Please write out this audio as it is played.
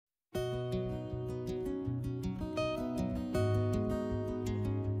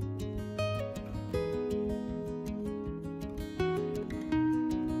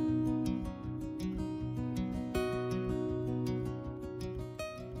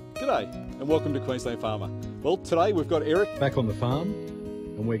G'day and welcome to Queensland Farmer. Well, today we've got Erik back on the farm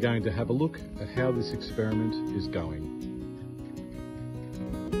and we're going to have a look at how this experiment is going.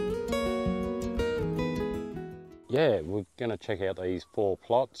 Yeah, we're going to check out these 4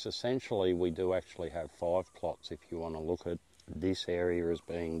 plots. Essentially, we do actually have 5 plots if you want to look at this area as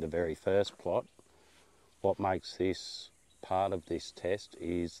being the very first plot. What makes this part of this test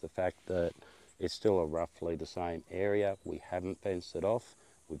is the fact that it's still roughly the same area. We haven't fenced it off.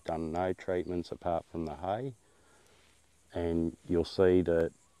 We've done no treatments apart from the hay. And you'll see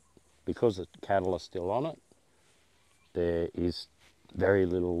that because the cattle are still on it, there is very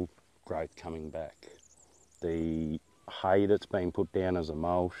little growth coming back. The hay that's been put down as a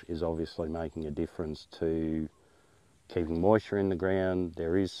mulch is obviously making a difference to keeping moisture in the ground.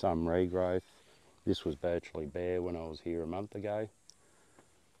 There is some regrowth. This was virtually bare when I was here a month ago.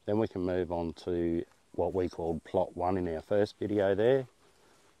 Then we can move on to what we called plot 1 in our first video there.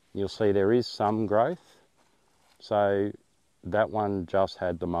 You'll see there is some growth. So that one just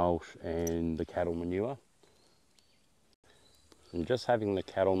had the mulch and the cattle manure. And just having the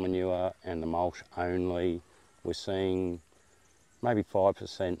cattle manure and the mulch only, we're seeing maybe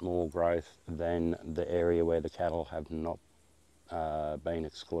 5% more growth than the area where the cattle have not been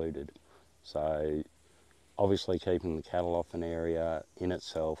excluded. So obviously keeping the cattle off an area in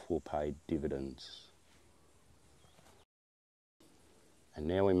itself will pay dividends. And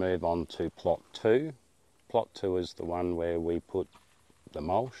now we move on to plot 2. Plot 2 is the one where we put the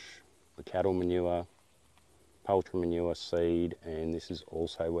mulch, the cattle manure, poultry manure, seed, and this is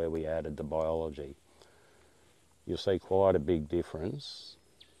also where we added the biology. You'll see quite a big difference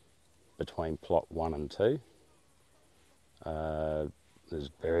between plot 1 and 2. There's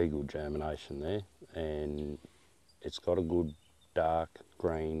very good germination there, and it's got a good dark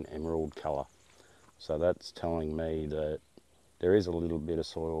green emerald colour. So that's telling me that there is a little bit of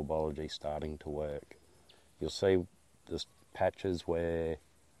soil biology starting to work. You'll see there's patches where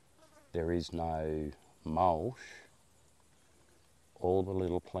there is no mulch. All the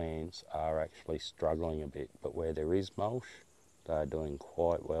little plants are actually struggling a bit, but where there is mulch, they're doing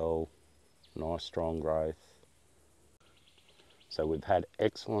quite well. Nice strong growth. So we've had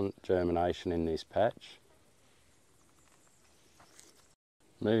excellent germination in this patch.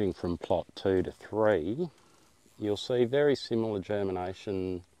 Moving from plot 2 to 3, you'll see very similar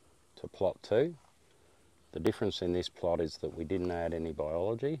germination to plot 2. The difference in this plot is that we didn't add any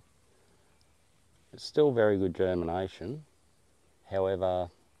biology. It's still very good germination. However,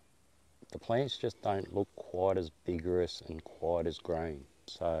 the plants just don't look quite as vigorous and quite as green.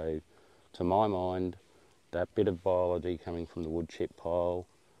 So to my mind, that bit of biology coming from the wood chip pile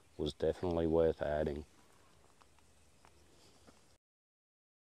was definitely worth adding.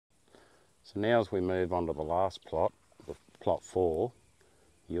 So now as we move on to the last plot, the plot 4,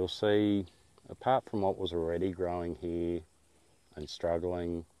 you'll see apart from what was already growing here and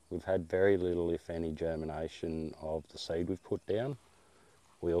struggling, we've had very little, if any, germination of the seed we've put down.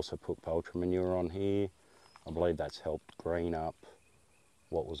 We also put poultry manure on here. I believe that's helped green up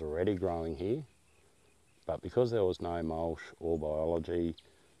what was already growing here. But because there was no mulch or biology,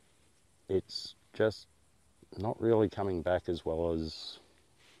 it's just not really coming back as well as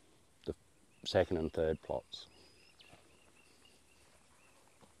the second and third plots.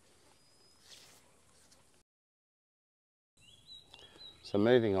 So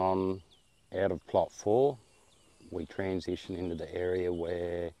moving on out of plot 4, we transition into the area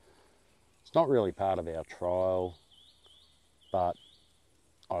where it's not really part of our trial, but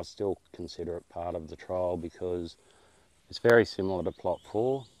I still consider it part of the trial because it's very similar to plot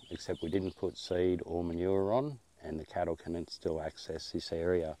 4, except we didn't put seed or manure on and the cattle can still access this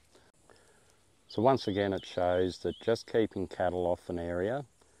area. So once again it shows that just keeping cattle off an area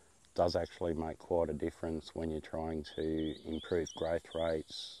does actually make quite a difference when you're trying to improve growth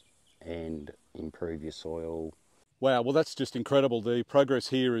rates and improve your soil. Wow, well that's just incredible. The progress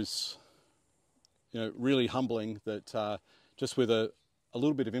here is really humbling that just with a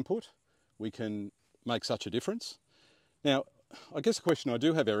little bit of input we can make such a difference. Now, I guess the question I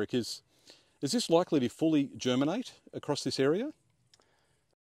do have, Erik, is this likely to fully germinate across this area?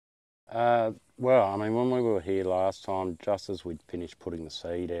 Well, I mean, when we were here last time, just as we'd finished putting the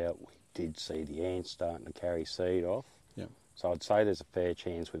seed out, we did see the ants starting to carry seed off. Yeah. So I'd say there's a fair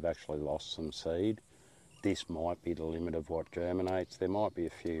chance we've actually lost some seed. This might be the limit of what germinates. There might be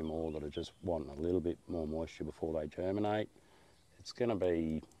a few more that are just wanting a little bit more moisture before they germinate. It's going to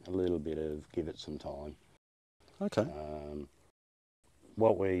be a little bit of give it some time. Okay.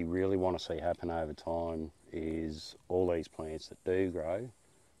 What we really want to see happen over time is all these plants that do grow,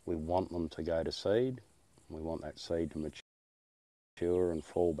 we want them to go to seed. We want that seed to mature and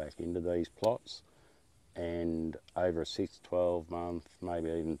fall back into these plots. And over a 6, 12 month, maybe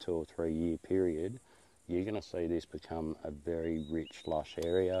even 2 or 3 year period, you're going to see this become a very rich, lush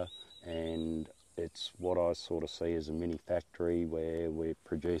area. And it's what I sort of see as a mini factory where we're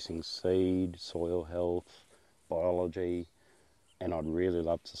producing seed, soil health, biology, and I'd really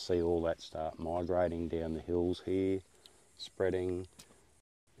love to see all that start migrating down the hills here, spreading,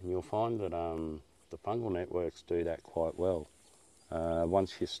 and you'll find that the fungal networks do that quite well.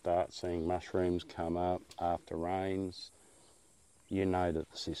 Once you start seeing mushrooms come up after rains, you know that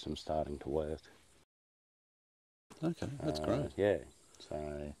the system's starting to work. Okay, that's great. Yeah,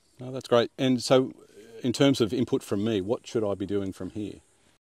 so... No, that's great. And so, in terms of input from me, what should I be doing from here?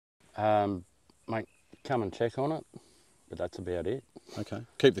 Mate, come and check on it, but that's about it. Okay.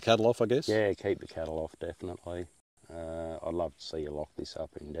 Keep the cattle off, I guess? Yeah, keep the cattle off, definitely. I'd love to see you lock this up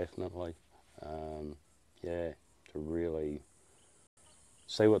indefinitely. Yeah, to really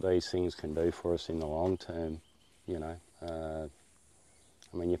see what these things can do for us in the long term, you know.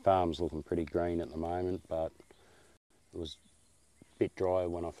 I mean, your farm's looking pretty green at the moment, but it was a bit drier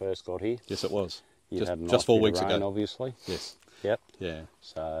when I first got here. Yes, it was. You had Just 4 weeks rain, ago. Obviously. Yes. Yep. Yeah.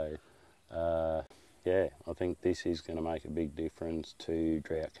 So, yeah, I think this is going to make a big difference to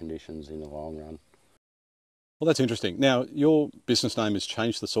drought conditions in the long run. Well, that's interesting. Now, your business name is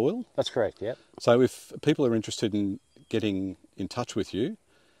Change the Soil. That's correct, yep. So if people are interested in getting in touch with you,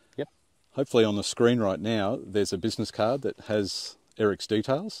 yep, hopefully on the screen right now, there's a business card that has Erik's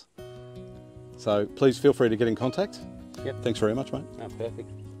details. So please feel free to get in contact. Yep. Thanks very much, mate. No,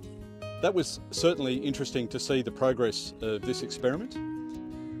 perfect. That was certainly interesting to see the progress of this experiment.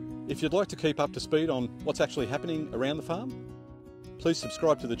 If you'd like to keep up to speed on what's actually happening around the farm, please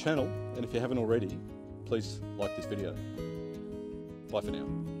subscribe to the channel, and if you haven't already, please like this video. Bye for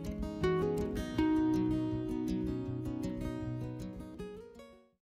now.